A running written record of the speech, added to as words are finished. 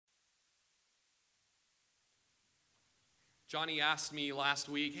Johnny asked me last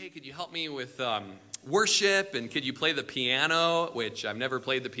week, hey, could you help me with worship, and could you play the piano, which I've never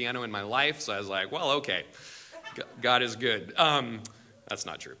played the piano in my life, so I was like, well, okay, God is good. That's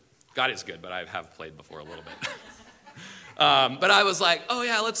not true. God is good, but I have played before a little bit. But I was like, oh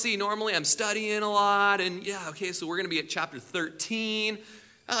yeah, let's see, normally I'm studying a lot, and yeah, okay, so we're going to be at chapter 13.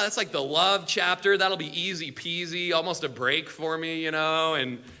 Oh, that's like the love chapter. That'll be easy peasy, almost a break for me,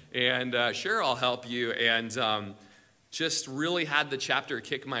 and sure, I'll help you. And just really had the chapter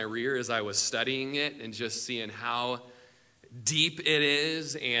kick my rear as I was studying it and just seeing how deep it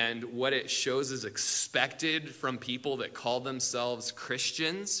is and what it shows is expected from people that call themselves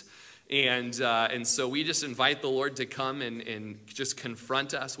Christians. And so we just invite the Lord to come and just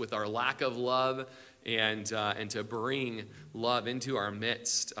confront us with our lack of love and to bring love into our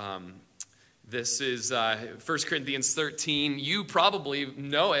midst. This is 1 Corinthians 13. You probably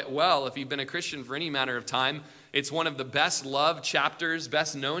know it well if you've been a Christian for any matter of time. It's one of the best loved chapters,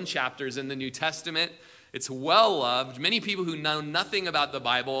 best known chapters in the New Testament. It's well loved. Many people who know nothing about the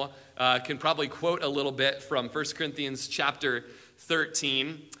Bible can probably quote a little bit from 1 Corinthians chapter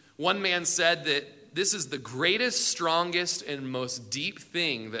 13. One man said that this is the greatest, strongest, and most deep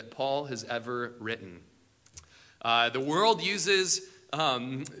thing that Paul has ever written. The world uses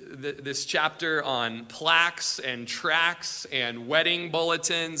this chapter on plaques and tracts and wedding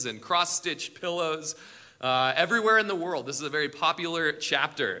bulletins and cross-stitch pillows everywhere in the world. This is a very popular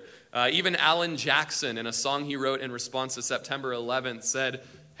chapter. Even Alan Jackson, in a song he wrote in response to September 11th, said,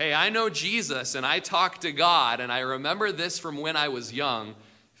 hey, I know Jesus and I talk to God, and I remember this from when I was young.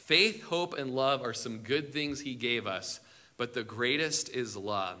 Faith, hope, and love are some good things he gave us, but the greatest is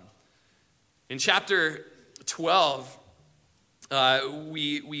love. In chapter 12,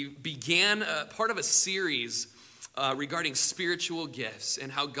 we began part of a series regarding spiritual gifts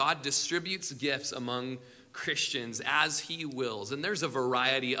and how God distributes gifts among Christians as he wills. And there's a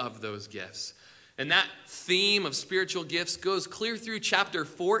variety of those gifts. And that theme of spiritual gifts goes clear through chapter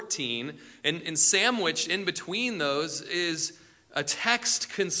 14. And sandwiched in between those is a text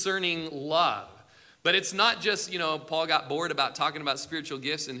concerning love. But it's not just, Paul got bored about talking about spiritual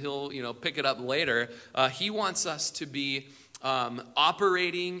gifts and he'll, pick it up later. He wants us to be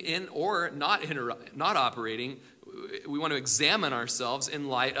operating in or not operating. We want to examine ourselves in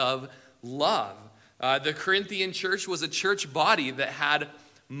light of love. The Corinthian church was a church body that had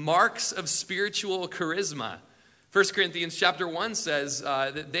marks of spiritual charisma. 1 Corinthians chapter 1 says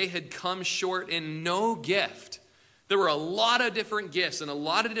that they had come short in no gift. There were a lot of different gifts and a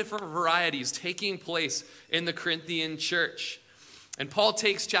lot of different varieties taking place in the Corinthian church. And Paul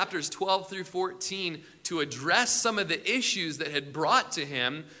takes chapters 12 through 14 to address some of the issues that had brought to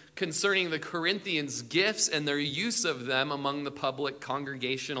him concerning the Corinthians' gifts and their use of them among the public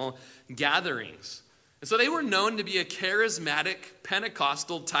congregational gatherings. And so they were known to be a charismatic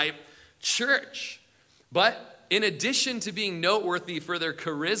Pentecostal type church. But in addition to being noteworthy for their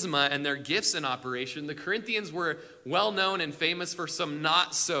charisma and their gifts in operation, the Corinthians were well known and famous for some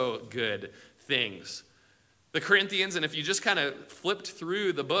not so good things. The Corinthians, and if you just kind of flipped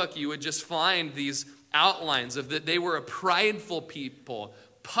through the book, you would just find these outlines of that they were a prideful people,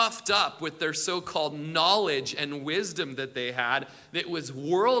 puffed up with their so-called knowledge and wisdom that they had that was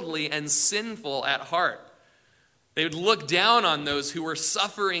worldly and sinful at heart. They would look down on those who were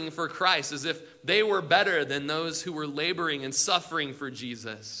suffering for Christ as if they were better than those who were laboring and suffering for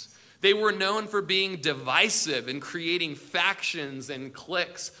Jesus. They were known for being divisive and creating factions and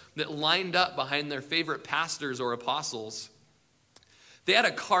cliques that lined up behind their favorite pastors or apostles. They had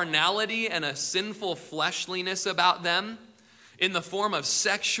a carnality and a sinful fleshliness about them in the form of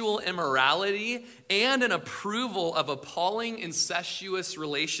sexual immorality and an approval of appalling incestuous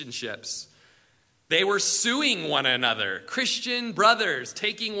relationships. They were suing one another, Christian brothers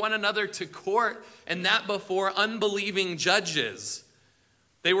taking one another to court, and that before unbelieving judges.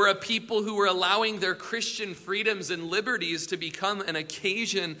 They were a people who were allowing their Christian freedoms and liberties to become an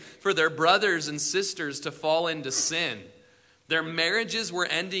occasion for their brothers and sisters to fall into sin. Their marriages were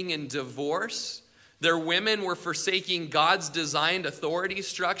ending in divorce. Their women were forsaking God's designed authority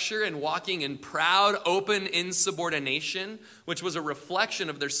structure and walking in proud, open insubordination, which was a reflection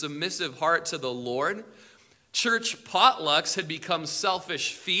of their submissive heart to the Lord. Church potlucks had become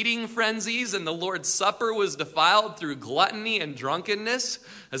selfish feeding frenzies, and the Lord's Supper was defiled through gluttony and drunkenness,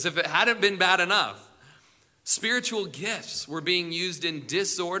 as if it hadn't been bad enough. Spiritual gifts were being used in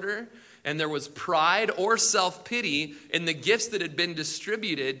disorder, and there was pride or self-pity in the gifts that had been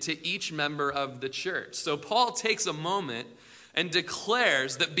distributed to each member of the church. So Paul takes a moment and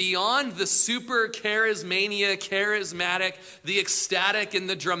declares that beyond the super charismatic, the ecstatic and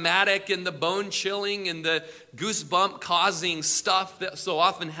the dramatic and the bone-chilling and the goosebump-causing stuff that so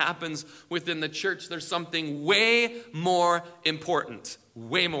often happens within the church, there's something way more important.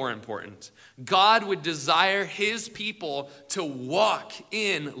 Way more important. God would desire his people to walk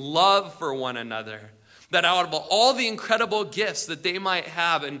in love for one another. That out of all the incredible gifts that they might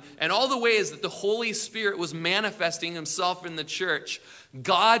have and all the ways that the Holy Spirit was manifesting himself in the church,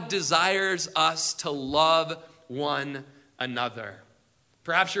 God desires us to love one another.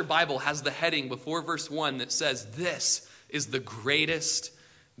 Perhaps your Bible has the heading before verse 1 that says, "This is the greatest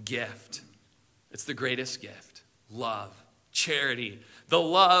gift." It's the greatest gift. Love, charity, the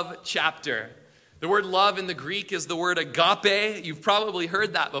love chapter. The word love in the Greek is the word agape. You've probably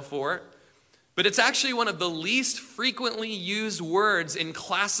heard that before. But it's actually one of the least frequently used words in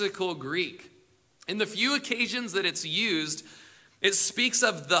classical Greek. In the few occasions that it's used, it speaks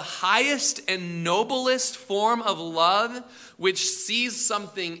of the highest and noblest form of love, which sees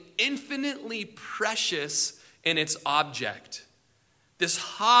something infinitely precious in its object. This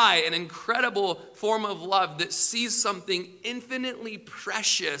high and incredible form of love that sees something infinitely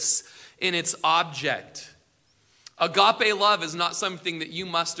precious in its object. Agape love is not something that you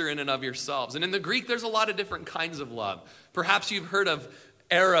muster in and of yourselves. And in the Greek, there's a lot of different kinds of love. Perhaps you've heard of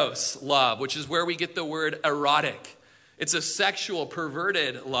eros love, which is where we get the word erotic. It's a sexual,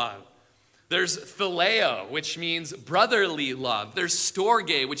 perverted love. There's phileo, which means brotherly love. There's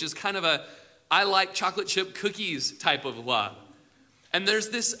storge, which is kind of a I like chocolate chip cookies type of love. And there's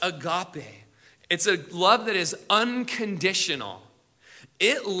this agape. It's a love that is unconditional.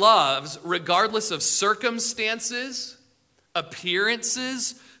 It loves regardless of circumstances,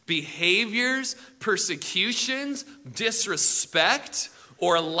 appearances, behaviors, persecutions, disrespect,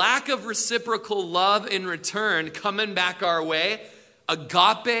 or lack of reciprocal love in return coming back our way.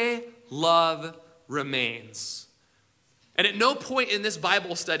 Agape love remains. And at no point in this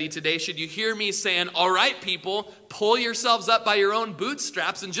Bible study today should you hear me saying, all right, people, pull yourselves up by your own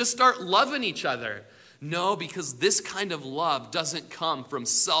bootstraps and just start loving each other. No, because this kind of love doesn't come from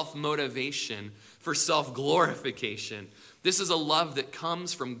self-motivation for self-glorification. This is a love that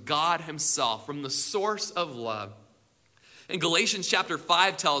comes from God himself, from the source of love. And Galatians chapter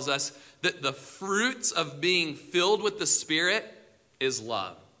 5 tells us that the fruits of being filled with the Spirit is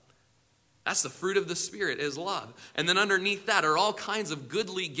love. That's the fruit of the Spirit, is love. And then underneath that are all kinds of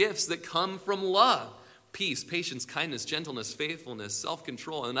goodly gifts that come from love. Peace, patience, kindness, gentleness, faithfulness,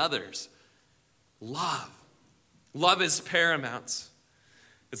 self-control, and others. Love. Love is paramount.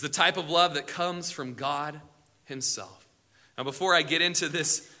 It's the type of love that comes from God himself. Now, before I get into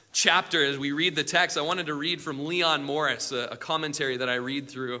this chapter, as we read the text, I wanted to read from Leon Morris, a commentary that I read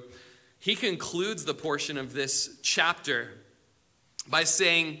through. He concludes the portion of this chapter by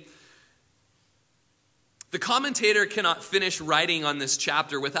saying, the commentator cannot finish writing on this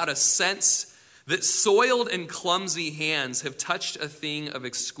chapter without a sense that soiled and clumsy hands have touched a thing of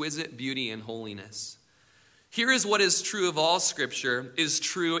exquisite beauty and holiness. Here is what is true of all Scripture, is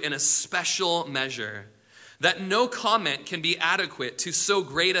true in a special measure, that no comment can be adequate to so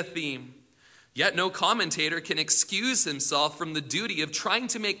great a theme. Yet no commentator can excuse himself from the duty of trying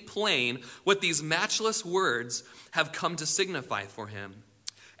to make plain what these matchless words have come to signify for him.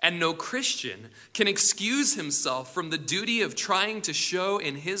 And no Christian can excuse himself from the duty of trying to show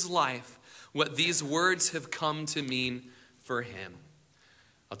in his life what these words have come to mean for him.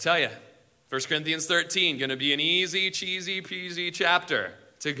 I'll tell you, 1 Corinthians 13, going to be an easy, cheesy, peasy chapter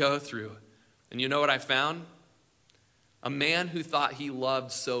to go through. And you know what I found? A man who thought he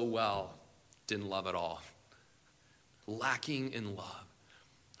loved so well didn't love at all. Lacking in love.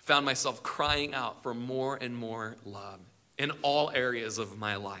 Found myself crying out for more and more love in all areas of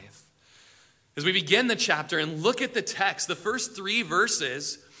my life. As we begin the chapter and look at the text, the first 3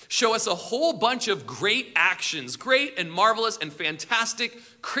 verses show us a whole bunch of great actions, great and marvelous and fantastic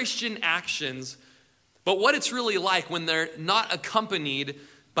Christian actions, but what it's really like when they're not accompanied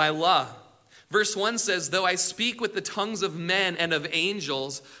by love. Verse 1 says, though I speak with the tongues of men and of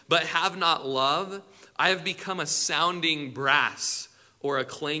angels, but have not love, I have become a sounding brass or a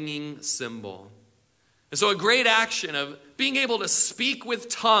clanging cymbal. And so a great action of being able to speak with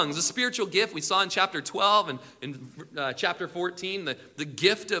tongues, a spiritual gift we saw in chapter 12 and in chapter 14, the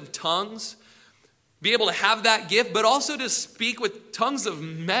gift of tongues. Be able to have that gift, but also to speak with tongues of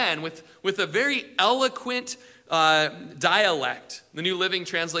men with a very eloquent dialect. The New Living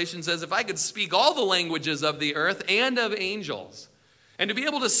Translation says, if I could speak all the languages of the earth and of angels. And to be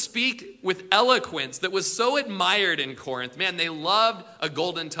able to speak with eloquence that was so admired in Corinth. Man, they loved a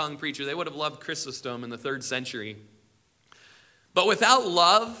golden tongue preacher. They would have loved Chrysostom in the 3rd century. But without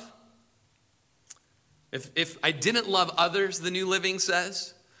love, if I didn't love others, the New Living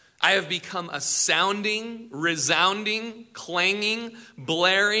says, I have become a sounding, resounding, clanging,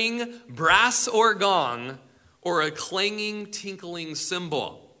 blaring, brass or gong, or a clanging, tinkling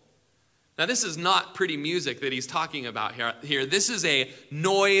cymbal. Now, this is not pretty music that he's talking about here. This is a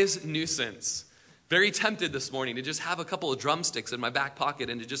noise nuisance. Very tempted this morning to just have a couple of drumsticks in my back pocket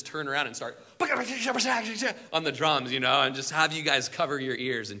and to just turn around and start on the drums, and just have you guys cover your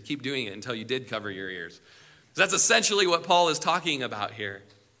ears and keep doing it until you did cover your ears. So that's essentially what Paul is talking about here.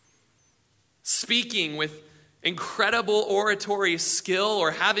 Speaking with incredible oratory skill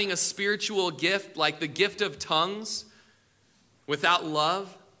or having a spiritual gift like the gift of tongues, without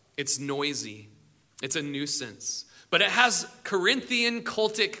love, it's noisy. It's a nuisance. But it has Corinthian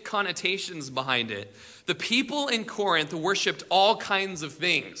cultic connotations behind it. The people in Corinth worshipped all kinds of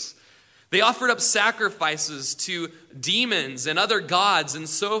things. They offered up sacrifices to demons and other gods and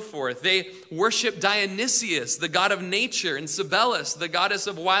so forth. They worshiped Dionysius, the god of nature, and Cybele, the goddess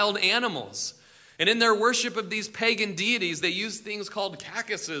of wild animals. And in their worship of these pagan deities, they used things called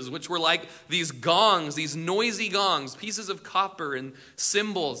cacuses, which were like these gongs, these noisy gongs, pieces of copper and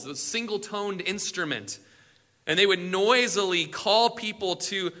cymbals, the single-toned instrument. And they would noisily call people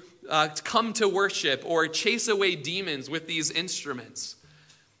to come to worship or chase away demons with these instruments.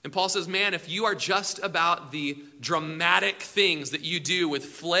 And Paul says, man, if you are just about the dramatic things that you do with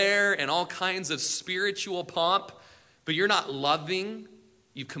flair and all kinds of spiritual pomp, but you're not loving,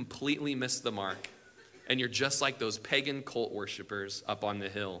 you completely missed the mark. And you're just like those pagan cult worshipers up on the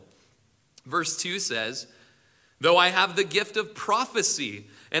hill. Verse 2 says, though I have the gift of prophecy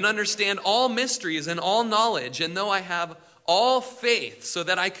and understand all mysteries and all knowledge, and though I have all faith so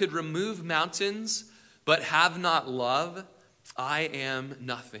that I could remove mountains, but have not love, I am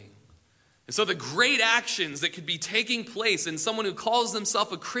nothing. And so the great actions that could be taking place in someone who calls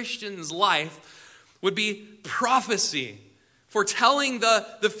themselves a Christian's life would be prophecy, foretelling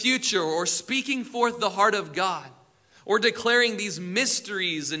the future or speaking forth the heart of God, or declaring these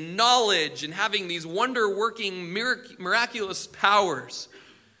mysteries and knowledge and having these wonder-working, miraculous powers,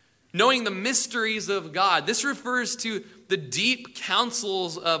 knowing the mysteries of God. This refers to the deep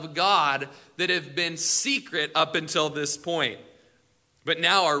counsels of God that have been secret up until this point, but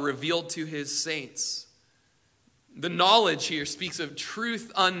now are revealed to his saints. The knowledge here speaks of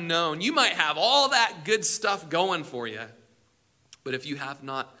truth unknown. You might have all that good stuff going for you, but if you have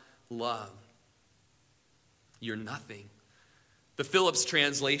not love, you're nothing. The Phillips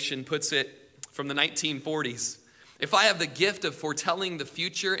translation puts it from the 1940s. If I have the gift of foretelling the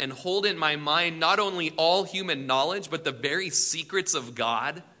future and hold in my mind not only all human knowledge, but the very secrets of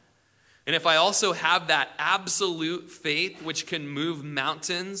God, and if I also have that absolute faith which can move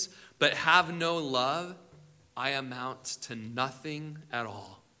mountains, but have no love, I amount to nothing at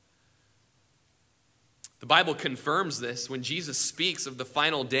all. The Bible confirms this when Jesus speaks of the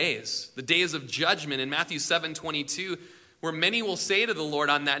final days, the days of judgment in Matthew 7:22, where many will say to the Lord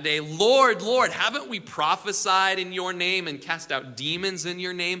on that day, Lord, Lord, haven't we prophesied in your name and cast out demons in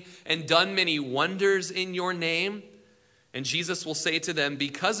your name and done many wonders in your name? And Jesus will say to them,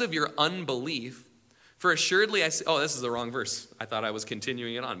 because of your unbelief, for assuredly I say, oh, this is the wrong verse. I thought I was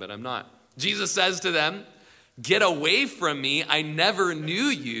continuing it on, but I'm not. Jesus says to them, get away from me, I never knew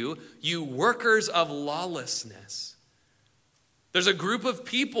you, you workers of lawlessness. There's a group of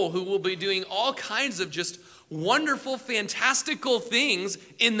people who will be doing all kinds of just wonderful, fantastical things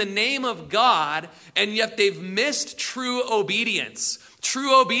in the name of God, and yet they've missed true obedience.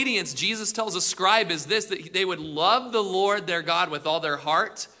 True obedience, Jesus tells a scribe, is this, that they would love the Lord their God with all their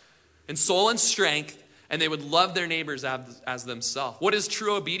heart and soul and strength, and they would love their neighbors as themselves. What is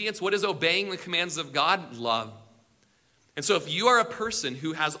true obedience? What is obeying the commands of God? Love. And so if you are a person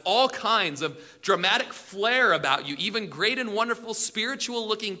who has all kinds of dramatic flair about you, even great and wonderful spiritual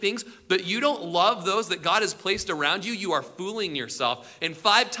looking things, but you don't love those that God has placed around you, you are fooling yourself. And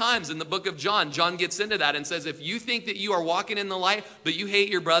 5 times in the book of John, John gets into that and says, if you think that you are walking in the light, but you hate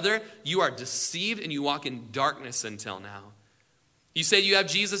your brother, you are deceived and you walk in darkness until now. You say you have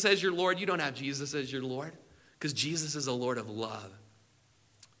Jesus as your Lord, you don't have Jesus as your Lord, because Jesus is a Lord of love.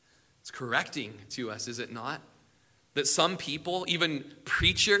 It's correcting to us, is it not? That some people, even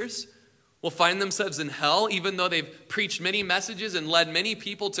preachers, will find themselves in hell, even though they've preached many messages and led many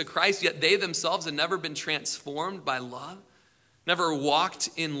people to Christ, yet they themselves have never been transformed by love, never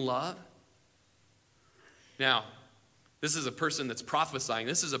walked in love. Now, this is a person that's prophesying.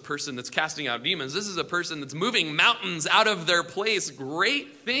 This is a person that's casting out demons. This is a person that's moving mountains out of their place.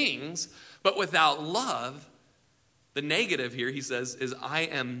 Great things, but without love, the negative here, he says, is I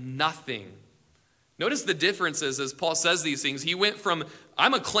am nothing. Notice the differences as Paul says these things. He went from,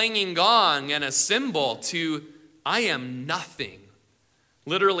 I'm a clanging gong and a cymbal, to, I am nothing.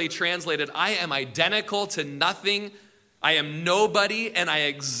 Literally translated, I am identical to nothing. I am nobody, and I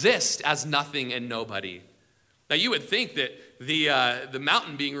exist as nothing and nobody. Now, you would think that the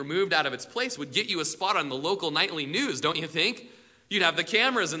mountain being removed out of its place would get you a spot on the local nightly news, don't you think? You'd have the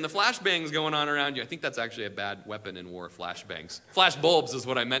cameras and the flashbangs going on around you. I think that's actually a bad weapon in war, flashbangs. Flash bulbs is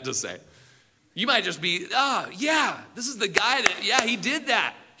what I meant to say. You might just be, this is the guy that, he did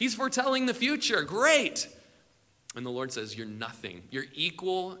that. He's foretelling the future. Great. And the Lord says, you're nothing. You're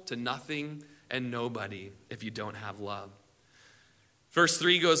equal to nothing and nobody if you don't have love. Verse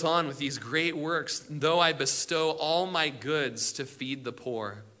 3 goes on with these great works. Though I bestow all my goods to feed the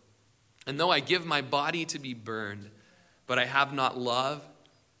poor, and though I give my body to be burned, but I have not love,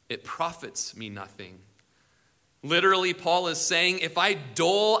 it profits me nothing. Literally, Paul is saying, if I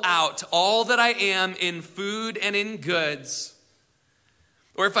dole out all that I am in food and in goods,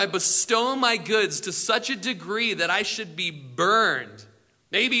 or if I bestow my goods to such a degree that I should be burned,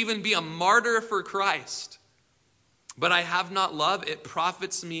 maybe even be a martyr for Christ, but I have not love, it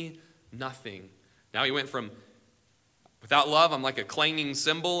profits me nothing. Now he went from, without love, I'm like a clanging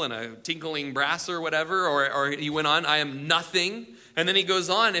cymbal and a tinkling brass or whatever, or he went on, I am nothing. And then he goes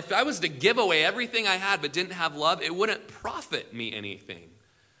on, if I was to give away everything I had but didn't have love, it wouldn't profit me anything.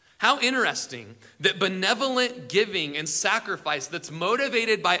 How interesting that benevolent giving and sacrifice that's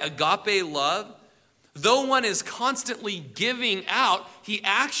motivated by agape love, though one is constantly giving out, he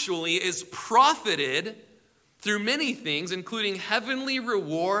actually is profited through many things, including heavenly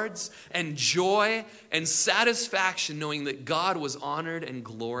rewards and joy and satisfaction, knowing that God was honored and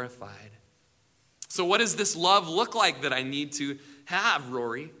glorified. So what does this love look like that I need to have,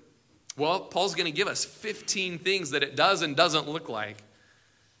 Rory? Well, Paul's going to give us 15 things that it does and doesn't look like.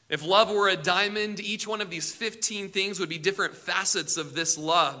 If love were a diamond, each one of these 15 things would be different facets of this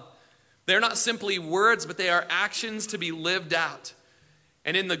love. They're not simply words, but they are actions to be lived out.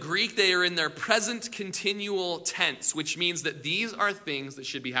 And in the Greek, they are in their present continual tense, which means that these are things that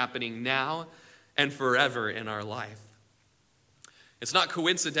should be happening now and forever in our life. It's not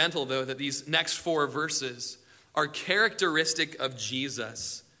coincidental, though, that these next 4 verses are characteristic of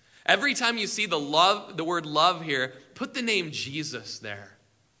Jesus. Every time you see the word love here, put the name Jesus there.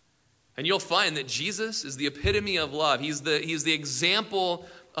 And you'll find that Jesus is the epitome of love. He's the example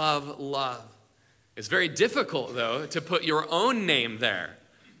of love. It's very difficult, though, to put your own name there.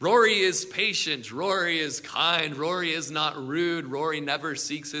 Rory is patient. Rory is kind. Rory is not rude. Rory never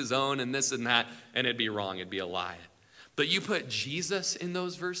seeks his own and this and that. And it'd be wrong. It'd be a lie. But you put Jesus in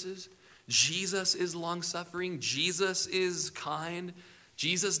those verses. Jesus is long-suffering. Jesus is kind.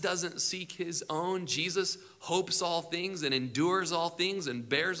 Jesus doesn't seek his own. Jesus hopes all things and endures all things and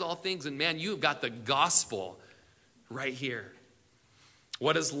bears all things. And man, you've got the gospel right here.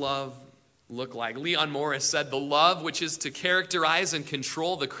 What does love look like? Leon Morris said, the love which is to characterize and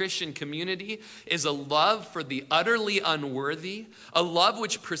control the Christian community is a love for the utterly unworthy, a love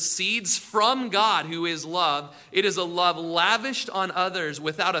which proceeds from God, who is love. It is a love lavished on others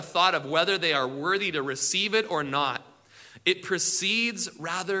without a thought of whether they are worthy to receive it or not. It proceeds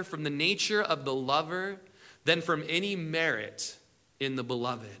rather from the nature of the lover than from any merit in the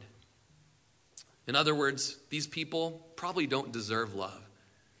beloved. In other words, these people probably don't deserve love.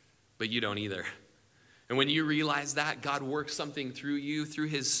 But you don't either. And when you realize that, God works something through you, through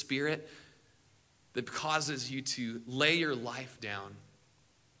his Spirit, that causes you to lay your life down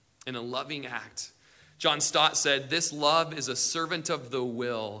in a loving act. John Stott said, this love is a servant of the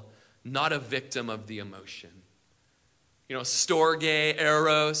will, not a victim of the emotion. You know, storge,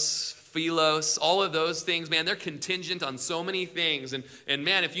 eros, philos, all of those things, man, they're contingent on so many things. And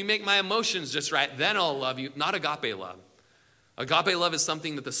man, if you make my emotions just right, then I'll love you. Not agape love. Agape love is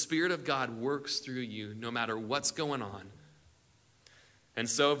something that the Spirit of God works through you no matter what's going on. And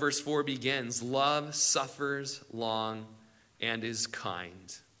so verse 4 begins, love suffers long and is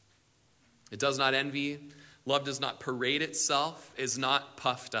kind. It does not envy. Love does not parade itself, is not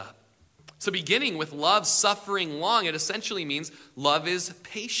puffed up. So beginning with love suffering long, it essentially means love is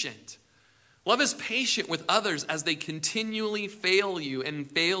patient. Love is patient with others as they continually fail you and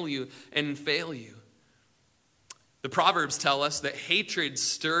fail you and fail you. The Proverbs tell us that hatred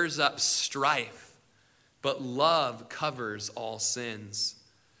stirs up strife, but love covers all sins.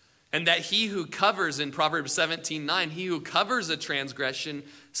 And that he who covers, in Proverbs 17:9, he who covers a transgression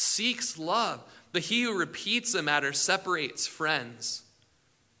seeks love. But he who repeats a matter separates friends.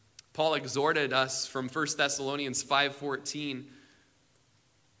 Paul exhorted us from 1 Thessalonians 5:14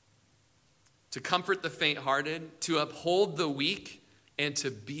 to comfort the faint-hearted, to uphold the weak, and to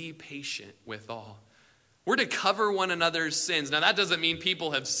be patient with all. We're to cover one another's sins. Now, that doesn't mean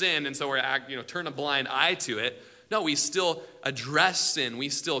people have sinned and so we're turn a blind eye to it. No, we still address sin. We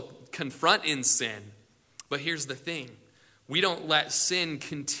still confront in sin. But here's the thing. We don't let sin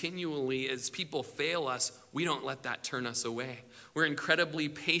continually, as people fail us, we don't let that turn us away. We're incredibly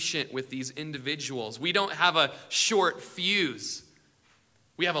patient with these individuals. We don't have a short fuse.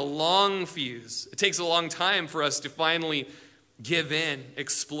 We have a long fuse. It takes a long time for us to finally give in,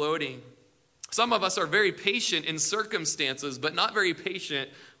 exploding. Some of us are very patient in circumstances, but not very patient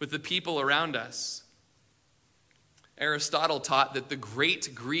with the people around us. Aristotle taught that the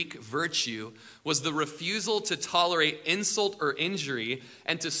great Greek virtue was the refusal to tolerate insult or injury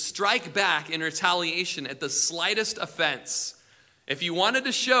and to strike back in retaliation at the slightest offense. If you wanted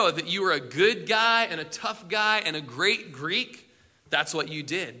to show that you were a good guy and a tough guy and a great Greek, that's what you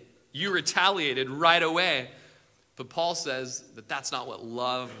did. You retaliated right away. But Paul says that that's not what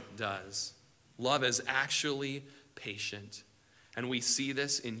love does. Love is actually patient. And we see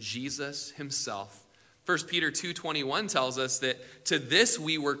this in Jesus himself. 1 Peter 2:21 tells us that to this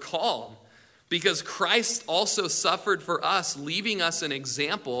we were called, because Christ also suffered for us, leaving us an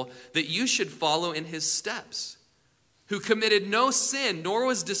example that you should follow in his steps, who committed no sin, nor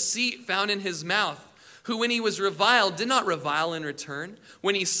was deceit found in his mouth, who when he was reviled did not revile in return.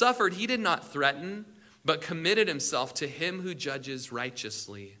 When he suffered, he did not threaten, but committed himself to him who judges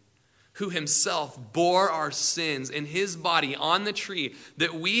righteously, who himself bore our sins in his body on the tree,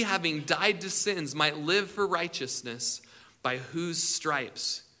 that we, having died to sins, might live for righteousness, by whose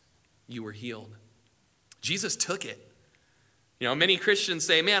stripes you were healed. Jesus took it. Many Christians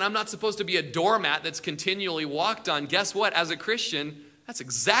say, man, I'm not supposed to be a doormat that's continually walked on. Guess what? As a Christian, that's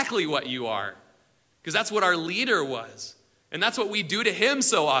exactly what you are. Because that's what our leader was. And that's what we do to him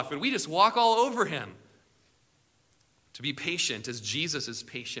so often. We just walk all over him. To be patient as Jesus is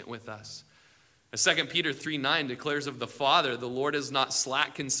patient with us. As 2 Peter 3:9 declares of the Father, the Lord is not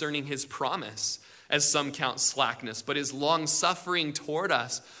slack concerning his promise, as some count slackness, but is long-suffering toward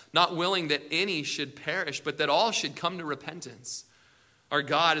us, not willing that any should perish, but that all should come to repentance. Our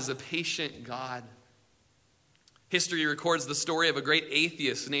God is a patient God. History records the story of a great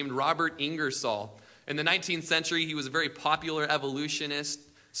atheist named Robert Ingersoll. In the 19th century, he was a very popular evolutionist,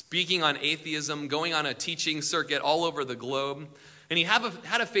 speaking on atheism, going on a teaching circuit all over the globe. And he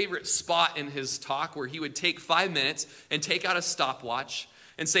had a favorite spot in his talk where he would take 5 minutes and take out a stopwatch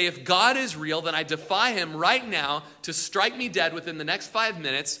and say, if God is real, then I defy him right now to strike me dead within the next 5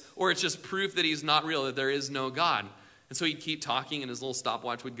 minutes, or it's just proof that he's not real, that there is no God. And so he'd keep talking and his little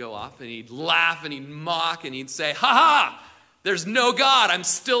stopwatch would go off and he'd laugh and he'd mock and he'd say, ha ha, there's no God, I'm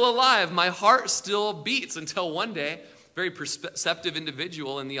still alive, my heart still beats, until one day, very perceptive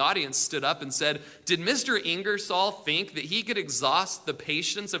individual in the audience stood up and said, did Mr. Ingersoll think that he could exhaust the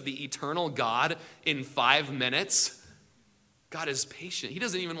patience of the eternal God in 5 minutes? God is patient. He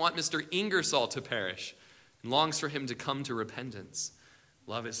doesn't even want Mr. Ingersoll to perish and longs for him to come to repentance.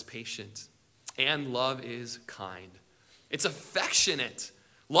 Love is patient and love is kind. It's affectionate.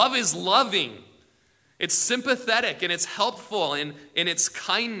 Love is loving. It's sympathetic and it's helpful in its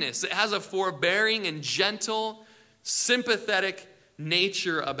kindness. It has a forbearing and gentle, sympathetic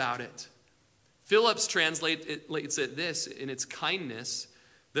nature about it. Phillips translates it this in its kindness,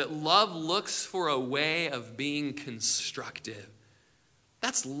 that love looks for a way of being constructive.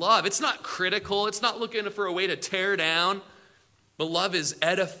 That's love. It's not critical. It's not looking for a way to tear down. But love is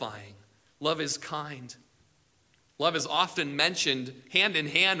edifying. Love is kind. Love is often mentioned hand in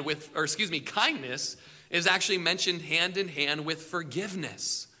hand with, kindness is actually mentioned hand in hand with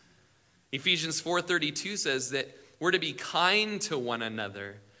forgiveness. Ephesians 4:32 says that we're to be kind to one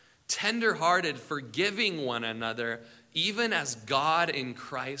another, tender-hearted, forgiving one another, even as God in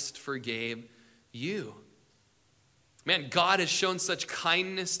Christ forgave you. Man, God has shown such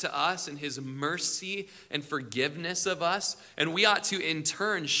kindness to us and his mercy and forgiveness of us, and we ought to in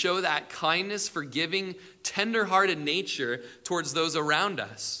turn show that kindness, forgiving, tender-hearted nature towards those around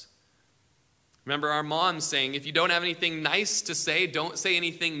us. Remember our mom saying, if you don't have anything nice to say, don't say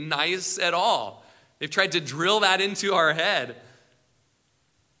anything nice at all. They've tried to drill that into our head.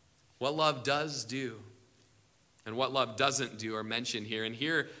 What love does do and what love doesn't do are mentioned here. And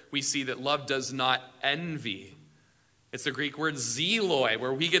here we see that love does not envy. It's the Greek word zeloi,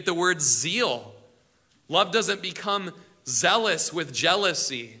 where we get the word zeal. Love doesn't become zealous with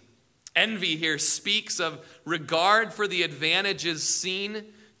jealousy. Envy here speaks of regard for the advantages seen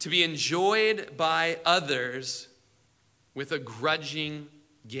to be enjoyed by others with a grudging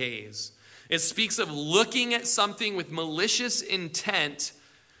gaze. It speaks of looking at something with malicious intent,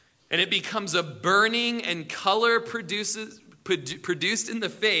 and it becomes a burning and color produced in the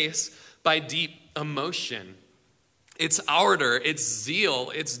face by deep emotion. It's ardor, it's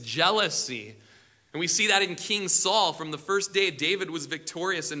zeal, it's jealousy. And we see that in King Saul from the first day David was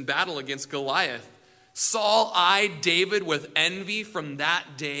victorious in battle against Goliath. Saul eyed David with envy from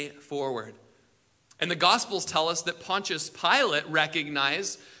that day forward. And the Gospels tell us that Pontius Pilate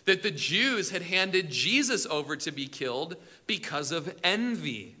recognized that the Jews had handed Jesus over to be killed because of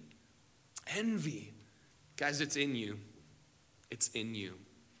envy. Envy. Guys, it's in you. It's in you.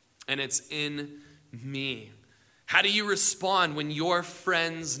 And it's in me. How do you respond when your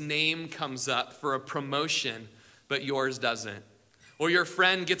friend's name comes up for a promotion, but yours doesn't? Or your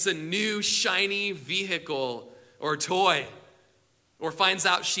friend gets a new shiny vehicle or toy, or finds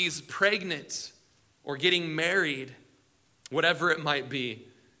out she's pregnant or getting married, whatever it might be,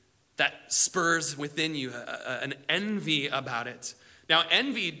 that spurs within you an envy about it. Now,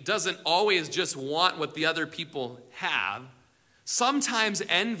 envy doesn't always just want what the other people have. Sometimes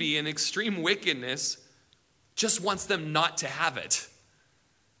envy and extreme wickedness just wants them not to have it.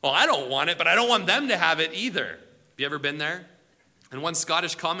 Well, I don't want it, but I don't want them to have it either. Have you ever been there? And one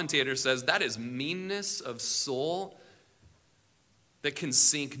Scottish commentator says, that is meanness of soul that can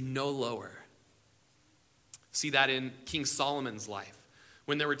sink no lower. See that in King Solomon's life,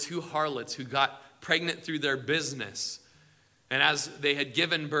 when there were two harlots who got pregnant through their business. And as they had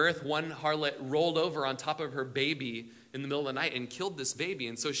given birth, one harlot rolled over on top of her baby in the middle of the night and killed this baby.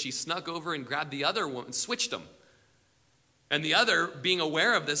 And so she snuck over and grabbed the other woman, switched them. And the other, being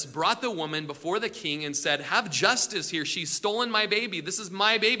aware of this, brought the woman before the king and said, have justice here. She's stolen my baby. This is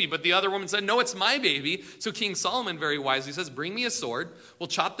my baby. But the other woman said, no, it's my baby. So King Solomon very wisely says, bring me a sword. We'll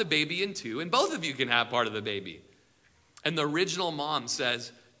chop the baby in two, and both of you can have part of the baby. And the original mom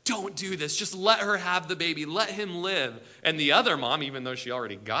says, don't do this. Just let her have the baby. Let him live. And the other mom, even though she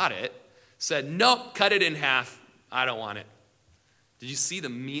already got it, said, nope, cut it in half. I don't want it. Did you see the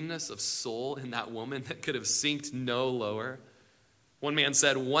meanness of soul in that woman that could have sinked no lower? One man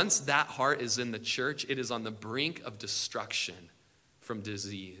said, once that heart is in the church, it is on the brink of destruction from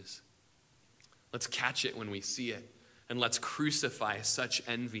disease. Let's catch it when we see it, and let's crucify such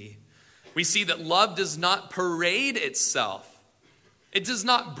envy. We see that love does not parade itself. It does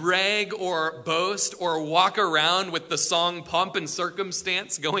not brag or boast or walk around with the song Pomp and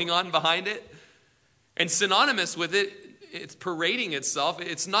Circumstance going on behind it. And synonymous with it, it's parading itself.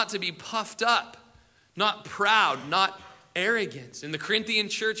 It's not to be puffed up, not proud, not arrogant. In the Corinthian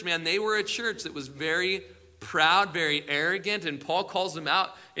church, man, they were a church that was very proud, very arrogant. And Paul calls them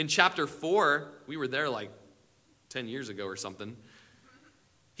out in chapter 4. We were there like 10 years ago or something.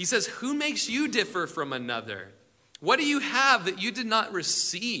 He says, who makes you differ from another? What do you have that you did not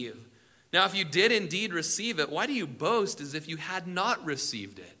receive? Now, if you did indeed receive it, why do you boast as if you had not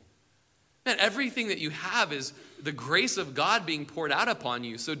received it? Man, everything that you have is the grace of God being poured out upon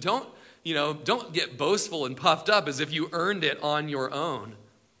you. So don't get boastful and puffed up as if you earned it on your own.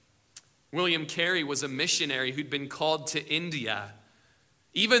 William Carey was a missionary who'd been called to India,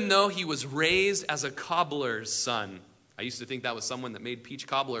 even though he was raised as a cobbler's son. I used to think that was someone that made peach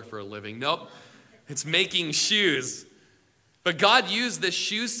cobbler for a living. Nope, it's making shoes. But God used this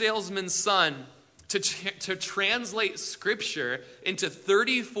shoe salesman's son to translate scripture into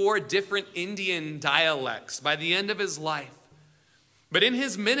 34 different Indian dialects by the end of his life. But in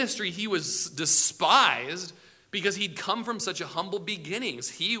his ministry, he was despised because he'd come from such a humble beginnings.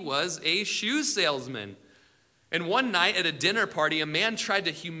 He was a shoe salesman. And one night at a dinner party, a man tried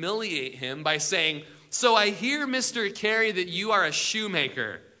to humiliate him by saying, so I hear, Mr. Carey, that you are a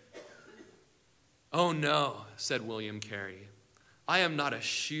shoemaker. Oh no, said William Carey. I am not a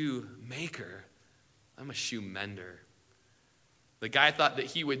shoemaker. I'm a shoe mender. The guy thought that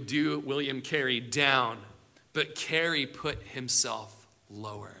he would do William Carey down, but Carey put himself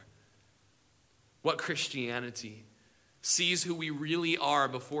lower. What Christianity sees who we really are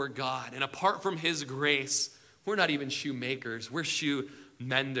before God. And apart from his grace, we're not even shoemakers. We're shoe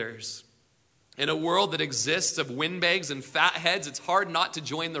menders. In a world that exists of windbags and fat heads, it's hard not to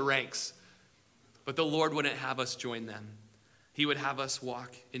join the ranks. But the Lord wouldn't have us join them. He would have us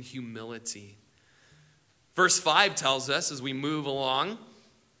walk in humility. Verse 5 tells us, as we move along,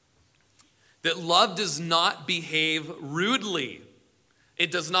 that love does not behave rudely.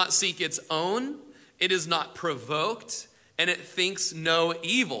 It does not seek its own. It is not provoked. And it thinks no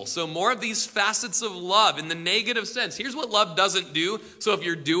evil. So more of these facets of love in the negative sense. Here's what love doesn't do. So if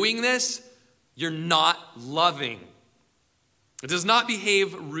you're doing this, you're not loving. It does not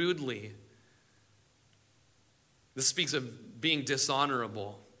behave rudely. This speaks of being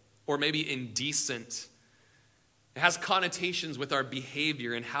dishonorable or maybe indecent. It has connotations with our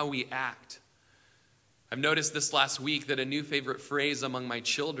behavior and how we act. I've noticed this last week that a new favorite phrase among my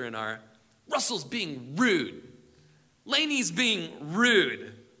children are Russell's being rude. Lainey's being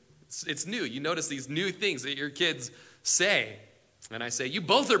rude. It's new. You notice these new things that your kids say. And I say, you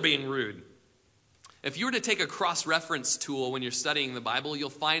both are being rude. If you were to take a cross-reference tool when you're studying the Bible, you'll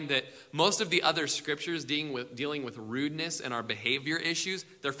find that most of the other scriptures dealing with rudeness and our behavior issues,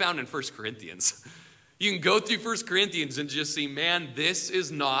 they're found in 1 Corinthians. You can go through 1 Corinthians and just see, man, this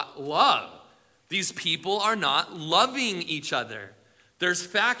is not love. These people are not loving each other. There's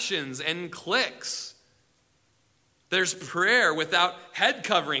factions and cliques. There's prayer without head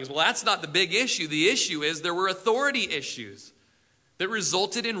coverings. Well, that's not the big issue. The issue is there were authority issues that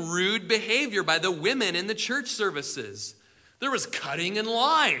resulted in rude behavior by the women in the church services. There was cutting in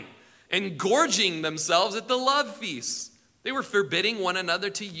line and gorging themselves at the love feasts. They were forbidding one another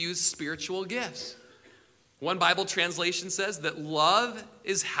to use spiritual gifts. One Bible translation says that love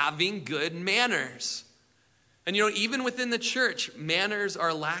is having good manners. And even within the church, manners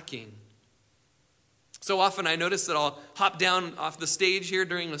are lacking. So often I notice that I'll hop down off the stage here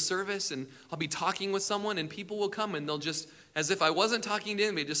during a service and I'll be talking with someone and people will come and they'll just, as if I wasn't talking to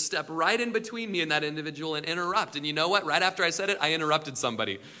them, they just step right in between me and that individual and interrupt. And you know what? Right after I said it, I interrupted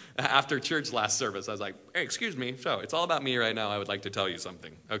somebody after church last service. I was like, hey, excuse me. So it's all about me right now. I would like to tell you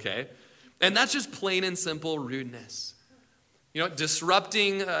something, okay? And that's just plain and simple rudeness.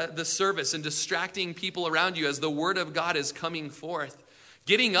 Disrupting the service and distracting people around you as the word of God is coming forth.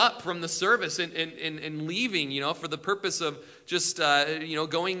 Getting up from the service and leaving, for the purpose of just,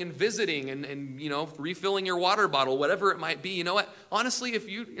 going and visiting and refilling your water bottle, whatever it might be. You know what? Honestly, if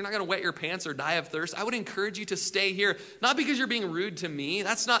you're not going to wet your pants or die of thirst, I would encourage you to stay here. Not because you're being rude to me.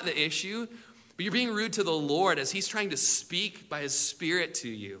 That's not the issue. But you're being rude to the Lord as he's trying to speak by his Spirit to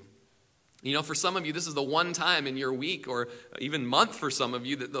you. For some of you, this is the one time in your week or even month for some of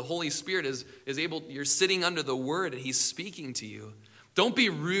you that the Holy Spirit is able, you're sitting under the word and he's speaking to you. Don't be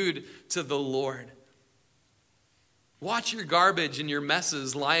rude to the Lord. Watch your garbage and your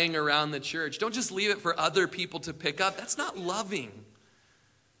messes lying around the church. Don't just leave it for other people to pick up. That's not loving.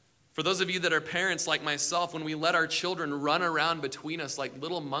 For those of you that are parents like myself, when we let our children run around between us like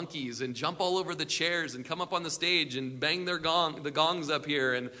little monkeys and jump all over the chairs and come up on the stage and bang the gongs up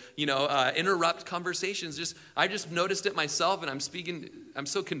here and, interrupt conversations. I just noticed it myself and I'm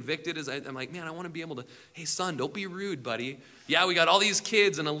so convicted as I'm like, man, I want to be able to, hey son, don't be rude, buddy. Yeah, we got all these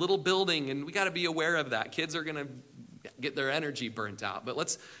kids in a little building and we got to be aware of that. Kids are going to get their energy burnt out. But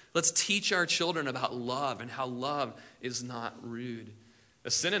let's teach our children about love and how love is not rude. A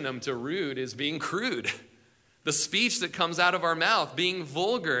synonym to rude is being crude. The speech that comes out of our mouth, being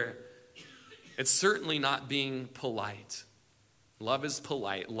vulgar. It's certainly not being polite. Love is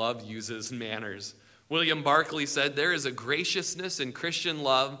polite. Love uses manners. William Barclay said, there is a graciousness in Christian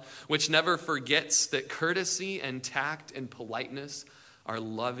love which never forgets that courtesy and tact and politeness are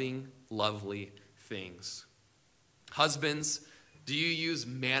loving, lovely things. Husbands, do you use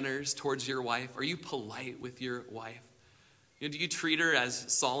manners towards your wife? Are you polite with your wife? Do you treat her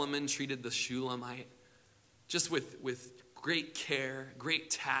as Solomon treated the Shulamite? Just with great care, great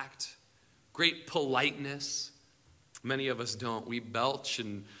tact, great politeness. Many of us don't. We belch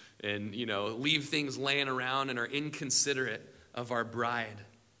and leave things laying around and are inconsiderate of our bride.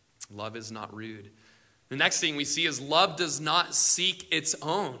 Love is not rude. The next thing we see is love does not seek its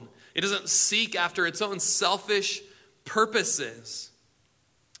own. It doesn't seek after its own selfish purposes.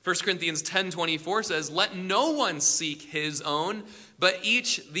 1 Corinthians 10:24 says, let no one seek his own, but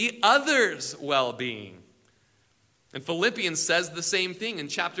each the other's well-being. And Philippians says the same thing in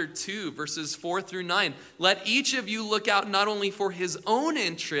chapter 2, verses 4 through 9. Let each of you look out not only for his own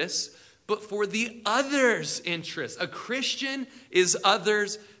interests, but for the other's interests. A Christian is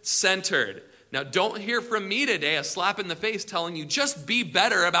others-centered. Now, don't hear from me today a slap in the face telling you just be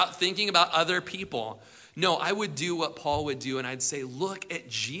better about thinking about other people. No, I would do what Paul would do, and I'd say, look at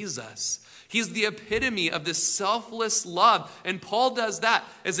Jesus. He's the epitome of this selfless love. And Paul does that.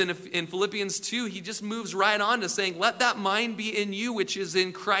 As in Philippians 2, he just moves right on to saying, let that mind be in you, which is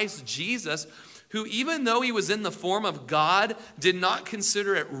in Christ Jesus, who even though he was in the form of God, did not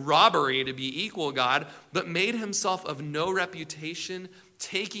consider it robbery to be equal God, but made himself of no reputation,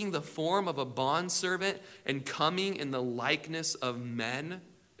 taking the form of a bondservant and coming in the likeness of men.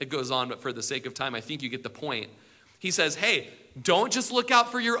 It goes on, but for the sake of time, I think you get the point. He says, hey, don't just look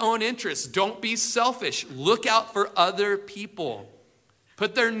out for your own interests. Don't be selfish. Look out for other people.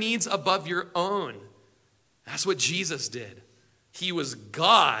 Put their needs above your own. That's what Jesus did. He was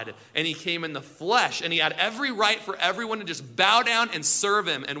God, and he came in the flesh, and he had every right for everyone to just bow down and serve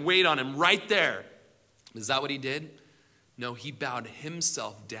him and wait on him right there. Is that what he did? No, he bowed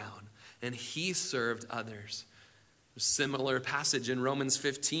himself down, and he served others. Similar passage in Romans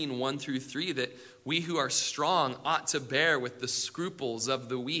 15, 1 through 3, that we who are strong ought to bear with the scruples of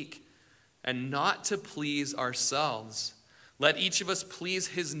the weak and not to please ourselves. Let each of us please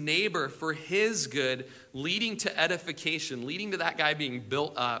his neighbor for his good, leading to edification, leading to that guy being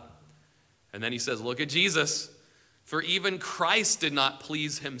built up. And then he says, look at Jesus. For even Christ did not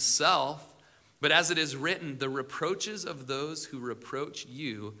please himself, but as it is written, the reproaches of those who reproach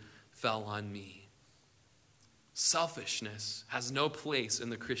you fell on me. Selfishness has no place in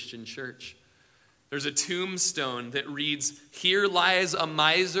the Christian church. There's a tombstone that reads, "Here lies a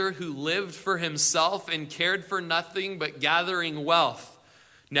miser who lived for himself and cared for nothing but gathering wealth.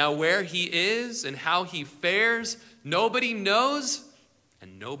 Now where he is and how he fares, nobody knows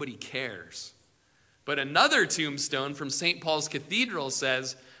and nobody cares." But another tombstone from St. Paul's Cathedral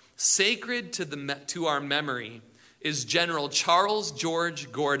says, "Sacred to our memory is General Charles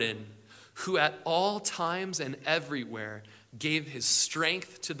George Gordon, who at all times and everywhere gave his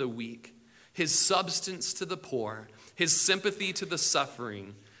strength to the weak, his substance to the poor, his sympathy to the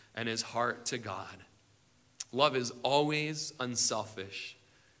suffering, and his heart to God." Love is always unselfish.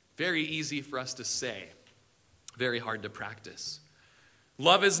 Very easy for us to say, very hard to practice.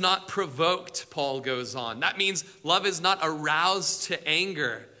 Love is not provoked, Paul goes on. That means love is not aroused to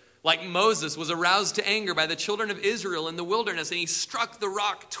anger. Like Moses was aroused to anger by the children of Israel in the wilderness, and he struck the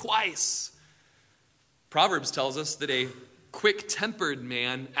rock twice. Proverbs tells us that a quick-tempered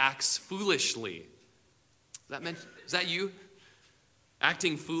man acts foolishly. Is that you?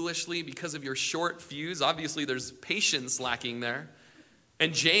 Acting foolishly because of your short fuse? Obviously, there's patience lacking there.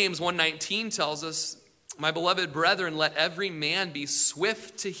 And James 1:19 tells us, "My beloved brethren, let every man be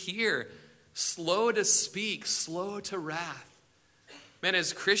swift to hear, slow to speak, slow to wrath." Man,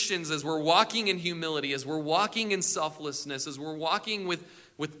 as Christians, as we're walking in humility, as we're walking in selflessness, as we're walking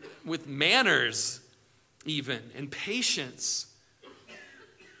with manners even, and patience.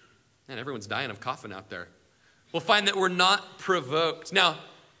 Man, everyone's dying of coughing out there. We'll find that we're not provoked. Now,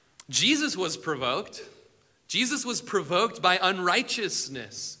 Jesus was provoked. Jesus was provoked by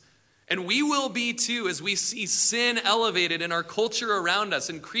unrighteousness. And we will be too as we see sin elevated in our culture around us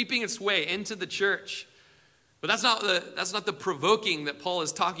and creeping its way into the church. But that's not the provoking that Paul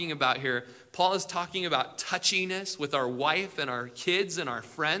is talking about here. Paul is talking about touchiness with our wife and our kids and our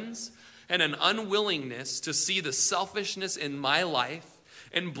friends, and an unwillingness to see the selfishness in my life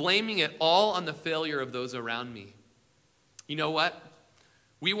and blaming it all on the failure of those around me. You know what?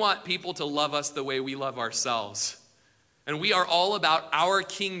 We want people to love us the way we love ourselves. And we are all about our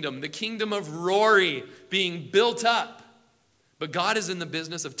kingdom, the kingdom of Rory, being built up. But God is in the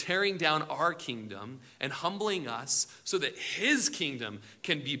business of tearing down our kingdom and humbling us so that his kingdom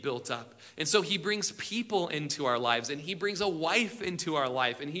can be built up. And so he brings people into our lives, and he brings a wife into our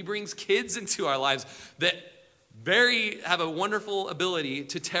life, and he brings kids into our lives that have a wonderful ability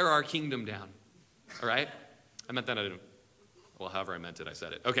to tear our kingdom down. All right? I meant that. However I meant it, I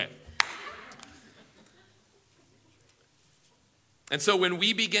said it. Okay. And so when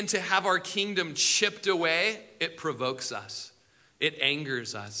we begin to have our kingdom chipped away, it provokes us. It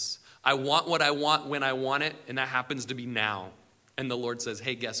angers us. I want what I want when I want it, and that happens to be now. And the Lord says,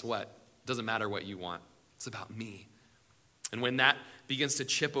 hey, guess what? It doesn't matter what you want. It's about me. And when that begins to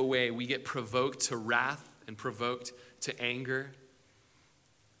chip away, we get provoked to wrath and provoked to anger.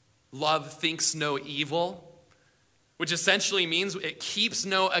 Love thinks no evil, which essentially means it keeps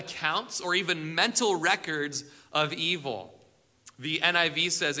no accounts or even mental records of evil. The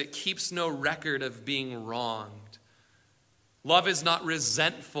NIV says it keeps no record of being wronged. Love is not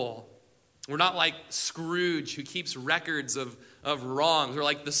resentful. We're not like Scrooge, who keeps records of wrongs. We're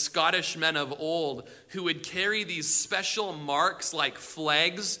like the Scottish men of old, who would carry these special marks like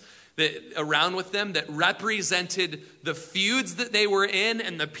flags around with them that represented the feuds that they were in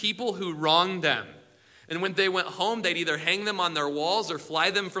and the people who wronged them. And when they went home, they'd either hang them on their walls or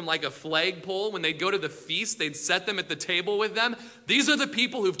fly them from like a flagpole. When they'd go to the feast, they'd set them at the table with them. These are the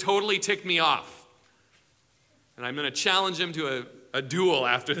people who've totally ticked me off. And I'm going to challenge him to a duel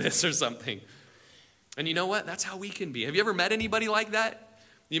after this or something. And you know what? That's how we can be. Have you ever met anybody like that?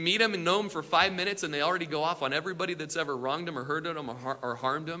 You meet them and know them for 5 minutes, and they already go off on everybody that's ever wronged them or hurt them or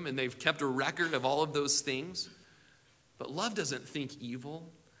harmed them, and they've kept a record of all of those things. But love doesn't think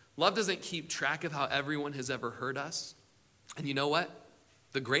evil. Love doesn't keep track of how everyone has ever hurt us. And you know what?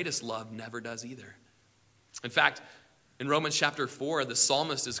 The greatest love never does either. In fact, in Romans chapter 4, the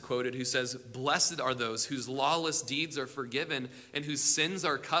psalmist is quoted who says, "Blessed are those whose lawless deeds are forgiven and whose sins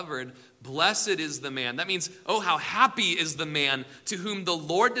are covered. Blessed is the man." That means, oh, how happy is the man to whom the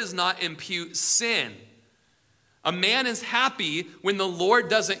Lord does not impute sin. A man is happy when the Lord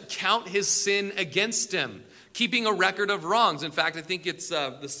doesn't count his sin against him. keeping a record of wrongs. In fact, I think it's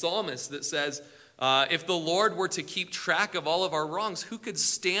the psalmist that says, if the Lord were to keep track of all of our wrongs, who could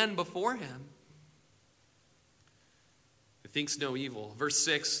stand before him? It thinks no evil. Verse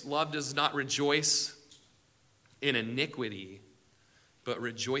 6, love does not rejoice in iniquity, but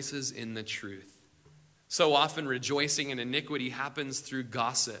rejoices in the truth. So often rejoicing in iniquity happens through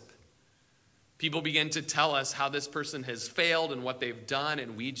gossip. People begin to tell us how this person has failed and what they've done,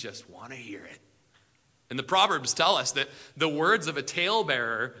 and we just want to hear it. And the Proverbs tell us that the words of a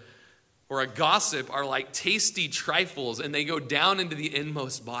talebearer or a gossip are like tasty trifles, and they go down into the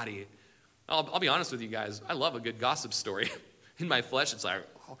inmost body. I'll be honest with you guys. I love a good gossip story. In my flesh, it's like,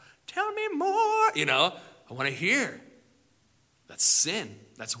 oh, tell me more. I want to hear. That's sin.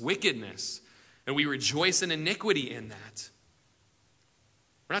 That's wickedness. And we rejoice in iniquity in that.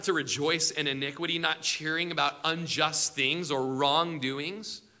 We're not to rejoice in iniquity, not cheering about unjust things or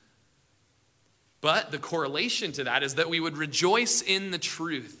wrongdoings. But the correlation to that is that we would rejoice in the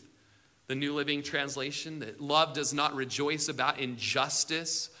truth. The New Living Translation, that love does not rejoice about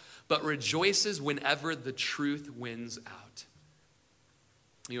injustice, but rejoices whenever the truth wins out.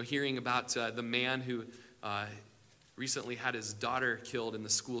 Hearing about the man who recently had his daughter killed in the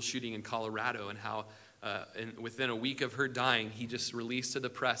school shooting in Colorado, and how within a week of her dying, he just released to the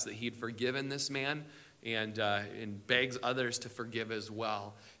press that he'd forgiven this man and begs others to forgive as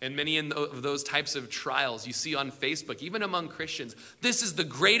well. And many of those types of trials you see on Facebook, even among Christians, this is the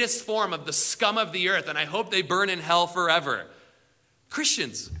greatest form of the scum of the earth, and I hope they burn in hell forever.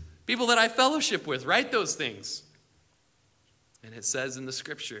 Christians, people that I fellowship with, write those things. And it says in the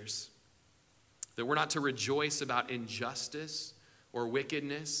scriptures that we're not to rejoice about injustice or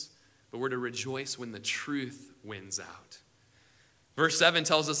wickedness, but we're to rejoice when the truth wins out. Verse 7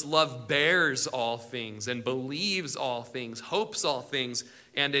 tells us love bears all things and believes all things, hopes all things,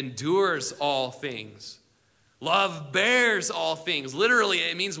 and endures all things. Love bears all things. Literally,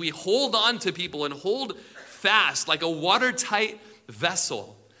 it means we hold on to people and hold fast like a watertight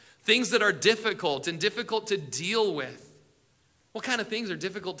vessel. Things that are difficult and difficult to deal with. What kind of things are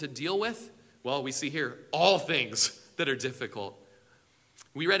difficult to deal with? Well, we see here all things that are difficult.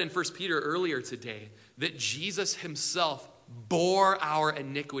 We read in 1 Peter earlier today that Jesus himself bore our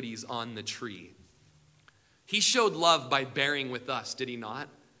iniquities on the tree. He showed love by bearing with us, did he not?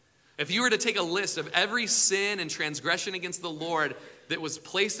 If you were to take a list of every sin and transgression against the Lord that was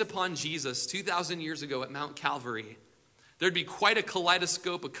placed upon Jesus 2,000 years ago at Mount Calvary, there'd be quite a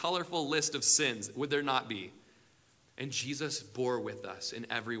kaleidoscope, a colorful list of sins, would there not be? And Jesus bore with us in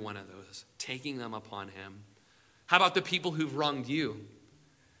every one of those, taking them upon him. How about the people who've wronged you?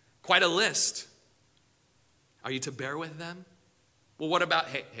 Quite a list. Are you to bear with them? Well, what about,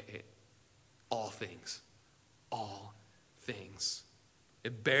 hey, all things. All things.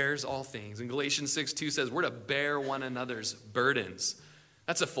 It bears all things. And Galatians 6:2 says we're to bear one another's burdens.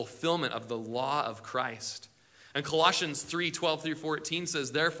 That's a fulfillment of the law of Christ. And Colossians 3:12-14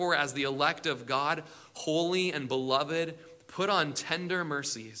 says, therefore, as the elect of God, holy and beloved, put on tender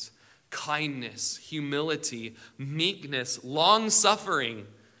mercies, kindness, humility, meekness, long-suffering,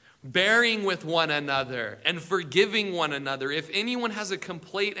 bearing with one another and forgiving one another. If anyone has a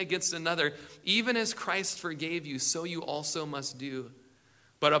complaint against another, even as Christ forgave you, so you also must do.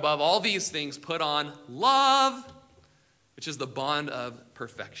 But above all these things, put on love, which is the bond of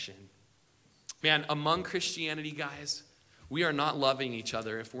perfection. Man, among Christianity, guys, we are not loving each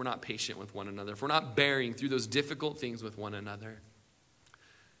other if we're not patient with one another, if we're not bearing through those difficult things with one another.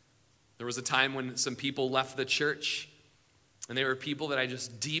 There was a time when some people left the church, and they were people that I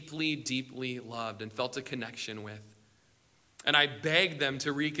just deeply, deeply loved and felt a connection with. And I begged them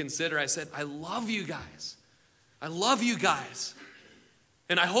to reconsider. I said, I love you guys. I love you guys.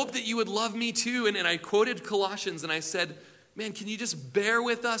 And I hope that you would love me too. And I quoted Colossians, and I said, man, can you just bear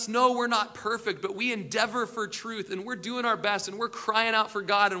with us? No, we're not perfect, but we endeavor for truth, and we're doing our best, and we're crying out for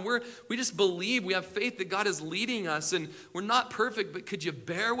God, and we just believe, we have faith that God is leading us, and we're not perfect, but could you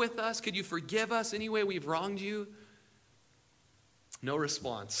bear with us? Could you forgive us any way we've wronged you? No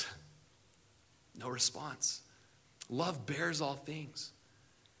response. No response. Love bears all things.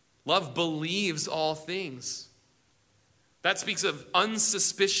 Love believes all things. That speaks of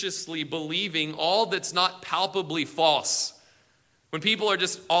unsuspiciously believing all that's not palpably false. When people are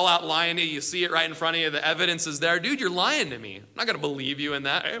just all out lying to you, you see it right in front of you, the evidence is there. Dude, you're lying to me. I'm not going to believe you in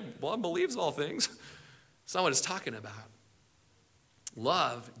that. Hey, love believes all things. That's not what it's talking about.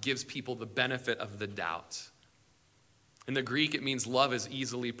 Love gives people the benefit of the doubt. In the Greek, it means love is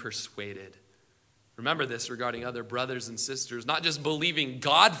easily persuaded. Remember this regarding other brothers and sisters, not just believing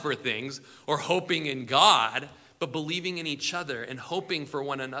God for things or hoping in God, but believing in each other and hoping for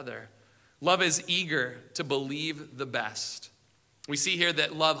one another. Love is eager to believe the best. We see here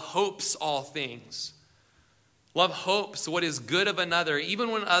that love hopes all things. Love hopes what is good of another,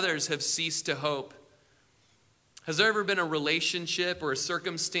 even when others have ceased to hope. Has there ever been a relationship or a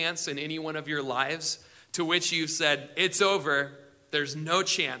circumstance in any one of your lives to which you've said, it's over, there's no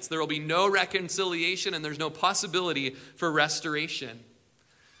chance, there will be no reconciliation, and there's no possibility for restoration?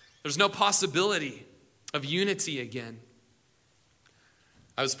 There's no possibility of unity again.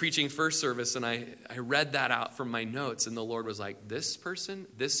 I was preaching first service, and I read that out from my notes, and the Lord was like, this person,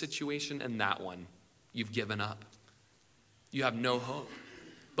 this situation, and that one, you've given up. You have no hope.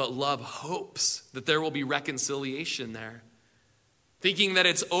 But love hopes that there will be reconciliation there. Thinking that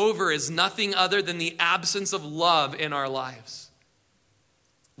it's over is nothing other than the absence of love in our lives.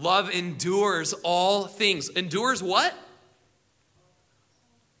 Love endures all things. Endures what?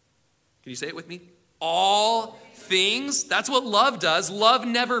 Can you say it with me? All things. That's what love does. Love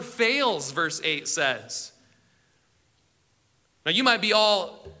never fails, verse 8 says. Now you might be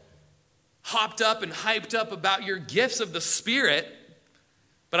all hopped up and hyped up about your gifts of the Spirit,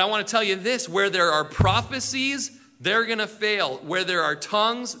 but I want to tell you this, where there are prophecies, they're going to fail. Where there are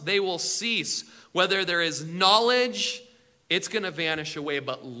tongues, they will cease. Whether there is knowledge, it's going to vanish away.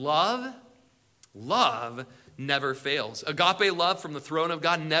 But love never fails. Agape love from the throne of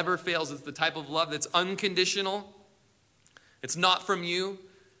God never fails. It's the type of love that's unconditional. It's not from you,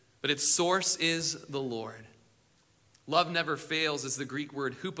 but its source is the Lord. Love never fails is the Greek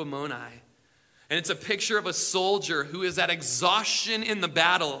word hupomone. And it's a picture of a soldier who is at exhaustion in the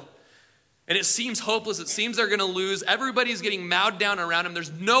battle. And it seems hopeless. It seems they're going to lose. Everybody's getting mowed down around him.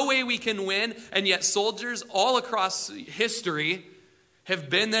 There's no way we can win. And yet soldiers all across history have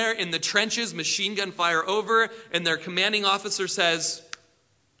been there in the trenches, machine gun fire over, and their commanding officer says,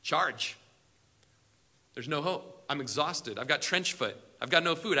 charge. There's no hope. I'm exhausted. I've got trench foot. I've got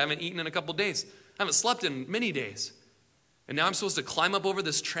no food. I haven't eaten in a couple days. I haven't slept in many days. And now I'm supposed to climb up over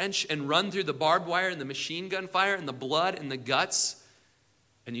this trench and run through the barbed wire and the machine gun fire and the blood and the guts.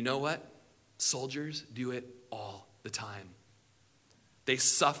 And you know what? Soldiers do it all the time. They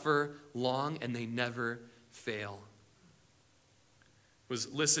suffer long and they never fail. I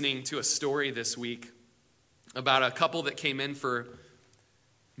was listening to a story this week about a couple that came in for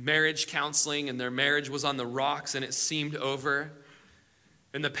marriage counseling, and their marriage was on the rocks and it seemed over.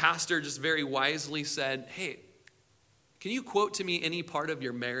 And the pastor just very wisely said, hey, can you quote to me any part of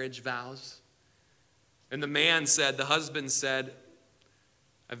your marriage vows? And the husband said,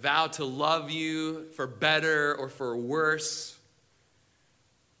 I vow to love you for better or for worse.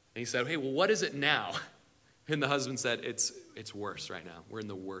 And he said, hey, well, what is it now? And the husband said, it's worse right now. We're in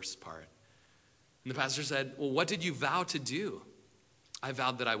the worst part. And the pastor said, well, what did you vow to do? I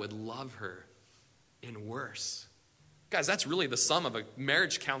vowed that I would love her in worse. Guys, that's really the sum of a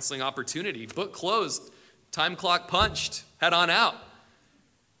marriage counseling opportunity. Book closed. Time clock punched. Head on out.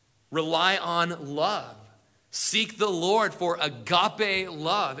 Rely on love. Seek the Lord for agape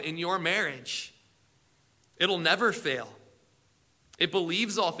love in your marriage. It'll never fail. It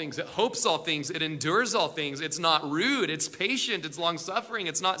believes all things. It hopes all things. It endures all things. It's not rude. It's patient. It's long-suffering.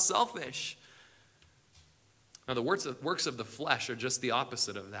 It's not selfish. Now, the works of the flesh are just the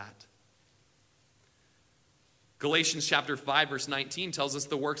opposite of that. Galatians chapter 5, verse 19 tells us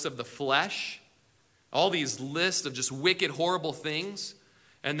the works of the flesh, all these lists of just wicked, horrible things.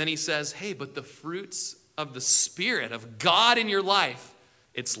 And then he says, hey, but the fruits of the Spirit of God in your life,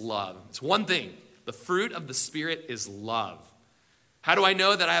 it's love. It's one thing. The fruit of the Spirit is love. How do I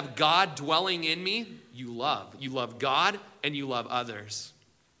know that I have God dwelling in me? You love. You love God and you love others.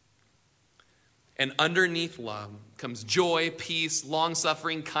 And underneath love comes joy, peace,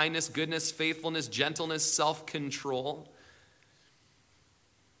 long-suffering, kindness, goodness, faithfulness, gentleness, self-control.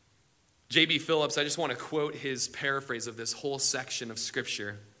 J.B. Phillips, I just want to quote his paraphrase of this whole section of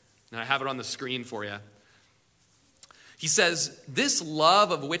Scripture. And I have it on the screen for you. He says, this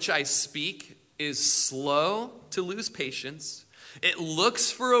love of which I speak is slow to lose patience. It looks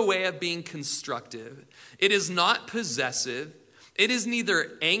for a way of being constructive. It is not possessive. It is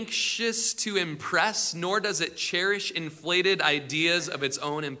neither anxious to impress, nor does it cherish inflated ideas of its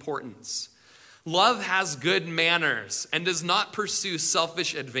own importance. Love has good manners and does not pursue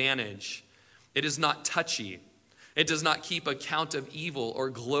selfish advantage. It is not touchy. It does not keep account of evil or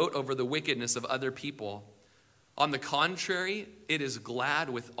gloat over the wickedness of other people. On the contrary, it is glad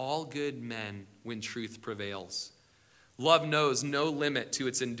with all good men when truth prevails. Love knows no limit to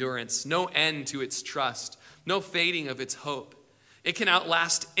its endurance, no end to its trust, no fading of its hope. It can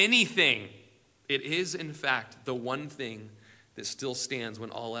outlast anything. It is, in fact, the one thing that still stands when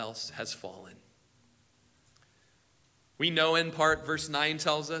all else has fallen. We know in part, verse 9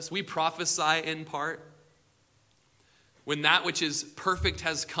 tells us. We prophesy in part. When that which is perfect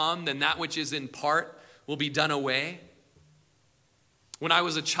has come, then that which is in part will be done away. When I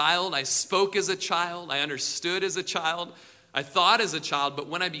was a child, I spoke as a child. I understood as a child. I thought as a child. But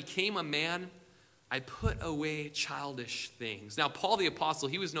when I became a man, I put away childish things. Now, Paul the Apostle,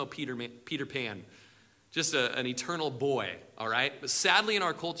 he was no Peter Pan, just an eternal boy, all right? But sadly in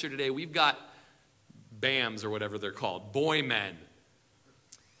our culture today, we've got BAMs or whatever they're called, boy men.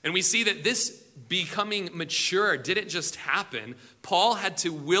 And we see that this becoming mature didn't just happen. Paul had to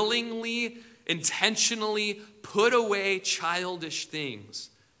willingly, intentionally put away childish things.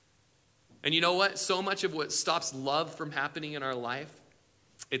 And you know what? So much of what stops love from happening in our life,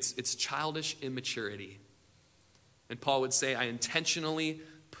 it's childish immaturity. And Paul would say, I intentionally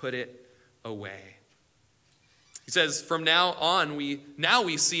put it away. He says, from now on,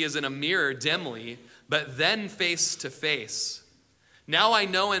 we see as in a mirror dimly, but then face to face. Now I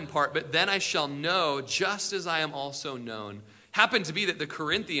know in part, but then I shall know just as I am also known. Happened to be that the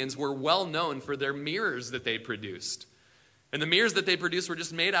Corinthians were well known for their mirrors that they produced. And the mirrors that they produced were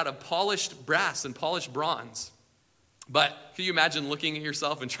just made out of polished brass and polished bronze. But can you imagine looking at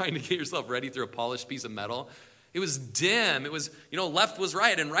yourself and trying to get yourself ready through a polished piece of metal? It was dim. It was, left was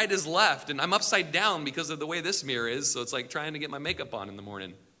right and right is left. And I'm upside down because of the way this mirror is. So it's like trying to get my makeup on in the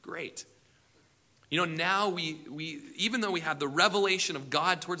morning. Great. Now we even though we have the revelation of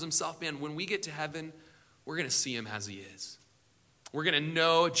God towards himself, man, when we get to heaven, we're going to see him as he is. We're going to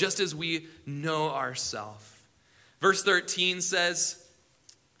know just as we know ourselves. Verse 13 says,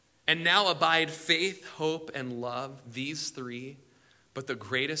 and now abide faith, hope, and love, these three, but the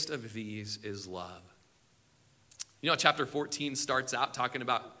greatest of these is love. Chapter 14 starts out talking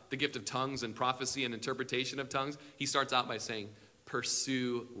about the gift of tongues and prophecy and interpretation of tongues. He starts out by saying,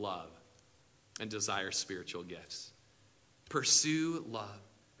 pursue love and desire spiritual gifts. Pursue love.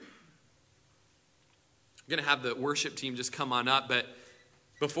 I'm going to have the worship team just come on up, but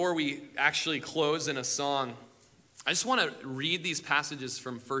before we actually close in a song, I just want to read these passages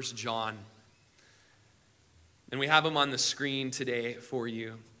from 1 John. And we have them on the screen today for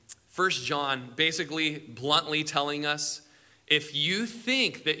you. 1 John basically bluntly telling us, if you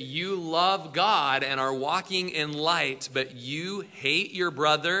think that you love God and are walking in light, but you hate your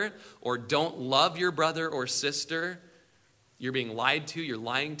brother or don't love your brother or sister, you're being lied to, you're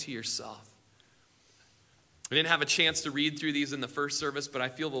lying to yourself. We didn't have a chance to read through these in the first service, but I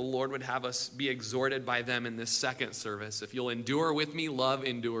feel the Lord would have us be exhorted by them in this second service. If you'll endure with me, love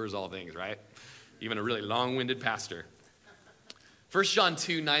endures all things, right? Even a really long-winded pastor. 1 John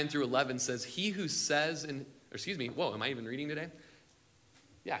 2, 9 through 11 says, he who says, am I even reading today?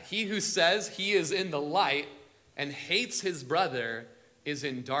 Yeah, he who says he is in the light and hates his brother is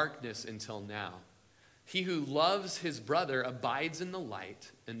in darkness until now. He who loves his brother abides in the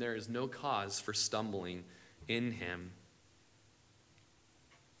light, and there is no cause for stumbling in him.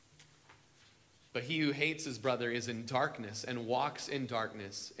 But he who hates his brother is in darkness and walks in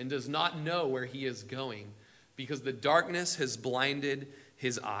darkness and does not know where he is going because the darkness has blinded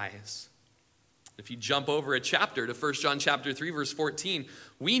his eyes. If you jump over a chapter to 1 John chapter 3, verse 14,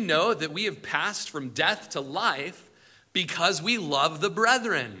 we know that we have passed from death to life because we love the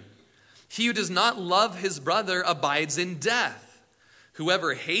brethren. He who does not love his brother abides in death.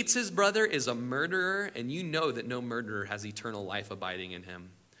 Whoever hates his brother is a murderer, and you know that no murderer has eternal life abiding in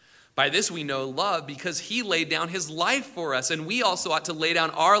him. By this we know love, because he laid down his life for us, and we also ought to lay down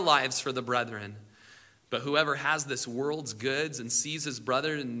our lives for the brethren. But whoever has this world's goods and sees his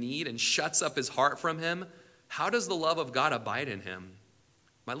brother in need and shuts up his heart from him, how does the love of God abide in him?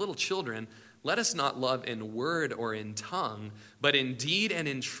 My little children, let us not love in word or in tongue, but in deed and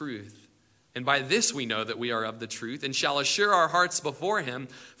in truth. And by this we know that we are of the truth and shall assure our hearts before him.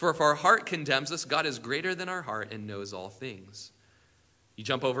 For if our heart condemns us, God is greater than our heart and knows all things. You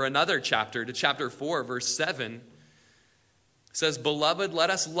jump over another chapter to chapter 4, verse 7. It says, beloved, let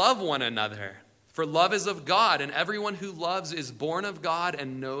us love one another. For love is of God, and everyone who loves is born of God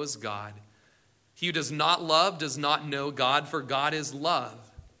and knows God. He who does not love does not know God, for God is love.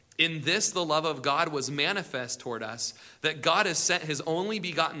 In this, the love of God was manifest toward us, that God has sent his only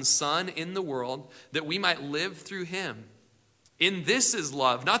begotten Son in the world, that we might live through him. In this is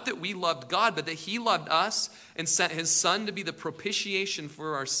love, not that we loved God, but that he loved us and sent his Son to be the propitiation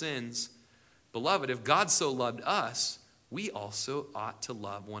for our sins. Beloved, if God so loved us, we also ought to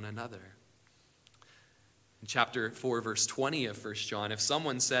love one another. In chapter 4, verse 20 of 1 John, if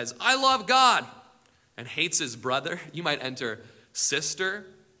someone says, I love God, and hates his brother, you might enter sister,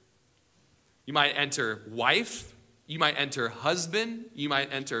 you might enter wife, you might enter husband, you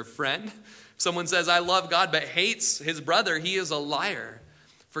might enter friend. If Someone says, I love God, but hates his brother, he is a liar.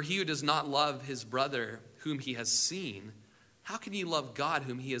 For he who does not love his brother whom he has seen, how can he love God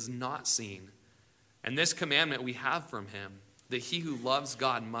whom he has not seen? And this commandment we have from him, that he who loves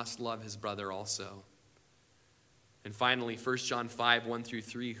God must love his brother also. And finally, 1 John 5,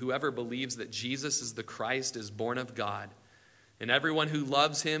 1-3, whoever believes that Jesus is the Christ is born of God. And everyone who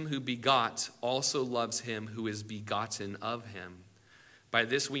loves him who begot also loves him who is begotten of him. By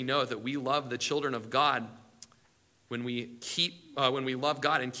this we know that we love the children of God when we love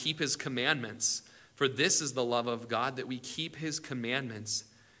God and keep his commandments. For this is the love of God, that we keep his commandments,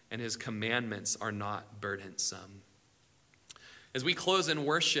 and his commandments are not burdensome. As we close in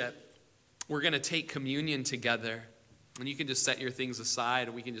worship, we're going to take communion together. And you can just set your things aside,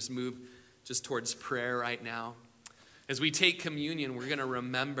 and we can just move just towards prayer right now. As we take communion, we're going to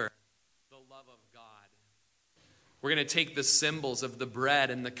remember the love of God. We're going to take the symbols of the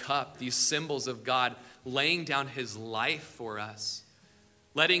bread and the cup, these symbols of God laying down his life for us,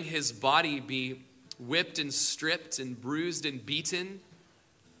 letting his body be whipped and stripped and bruised and beaten,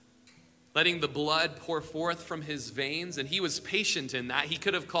 letting the blood pour forth from his veins. And he was patient in that. He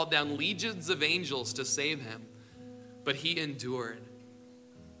could have called down legions of angels to save him, but he endured.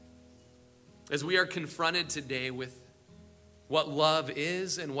 As we are confronted today with what love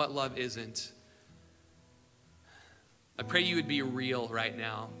is and what love isn't, I pray you would be real right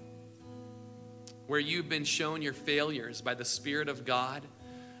now. Where you've been shown your failures by the Spirit of God,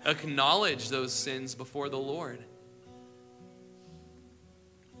 acknowledge those sins before the Lord.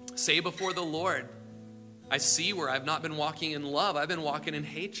 Say before the Lord, I see where I've not been walking in love. I've been walking in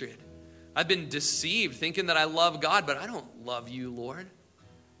hatred. I've been deceived thinking that I love God, but I don't love you, Lord.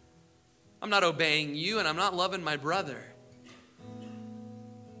 I'm not obeying you, and I'm not loving my brother.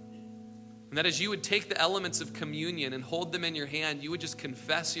 And that as you would take the elements of communion and hold them in your hand, you would just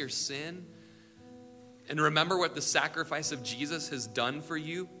confess your sin and remember what the sacrifice of Jesus has done for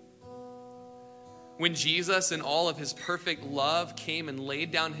you. When Jesus, in all of his perfect love, came and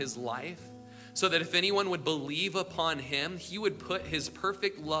laid down his life so that if anyone would believe upon him, he would put his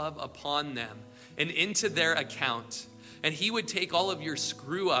perfect love upon them and into their account. And he would take all of your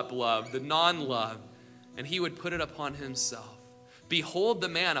screw-up love, the non-love, and he would put it upon himself. Behold the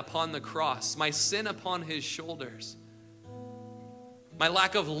man upon the cross, my sin upon his shoulders, my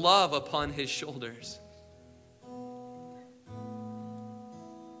lack of love upon his shoulders.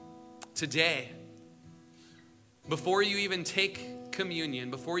 Today, before you even take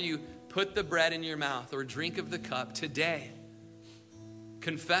communion, before you put the bread in your mouth or drink of the cup, today,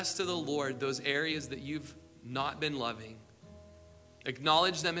 confess to the Lord those areas that you've not been loving.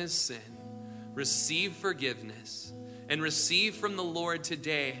 Acknowledge them as sin. Receive forgiveness. And receive from the Lord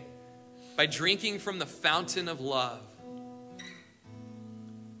today by drinking from the fountain of love.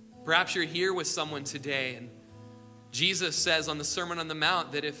 Perhaps you're here with someone today, and Jesus says on the Sermon on the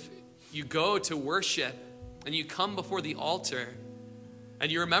Mount that if you go to worship and you come before the altar and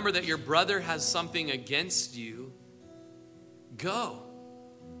you remember that your brother has something against you, go.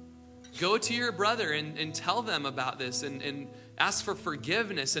 Go to your brother and tell them about this and ask for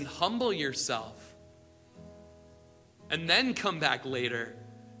forgiveness and humble yourself. And then come back later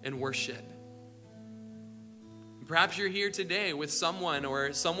and worship. Perhaps you're here today with someone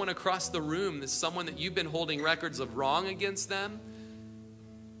or someone across the room, that's someone that you've been holding records of wrong against them.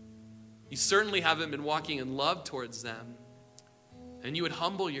 You certainly haven't been walking in love towards them. And you would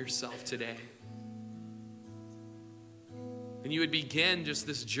humble yourself today. And you would begin just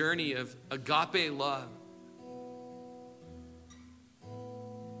this journey of agape love.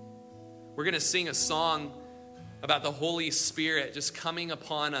 We're going to sing a song about the Holy Spirit just coming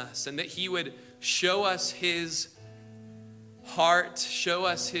upon us, and that he would show us his heart, show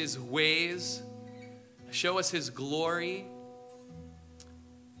us his ways, show us his glory.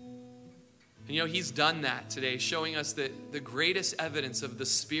 And he's done that today, showing us that the greatest evidence of the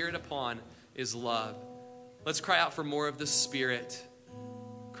Spirit upon is love. Let's cry out for more of the Spirit,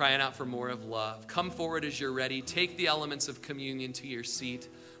 crying out for more of love. Come forward as you're ready. Take the elements of communion to your seat.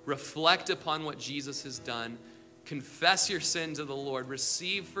 Reflect upon what Jesus has done. Confess your sin to the Lord.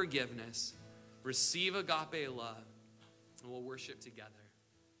 Receive forgiveness. Receive agape love. And we'll worship together.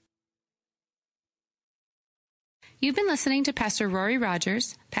 You've been listening to Pastor Rory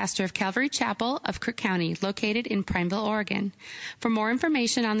Rodgers, pastor of Calvary Chapel of Crook County, located in Prineville, Oregon. For more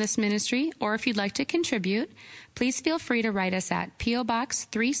information on this ministry, or if you'd like to contribute, please feel free to write us at P.O. Box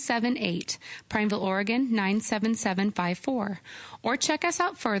 378, Prineville, Oregon 97754, or check us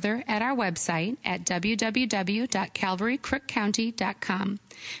out further at our website at www.calvarycrookcounty.com.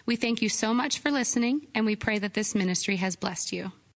 We thank you so much for listening, and we pray that this ministry has blessed you.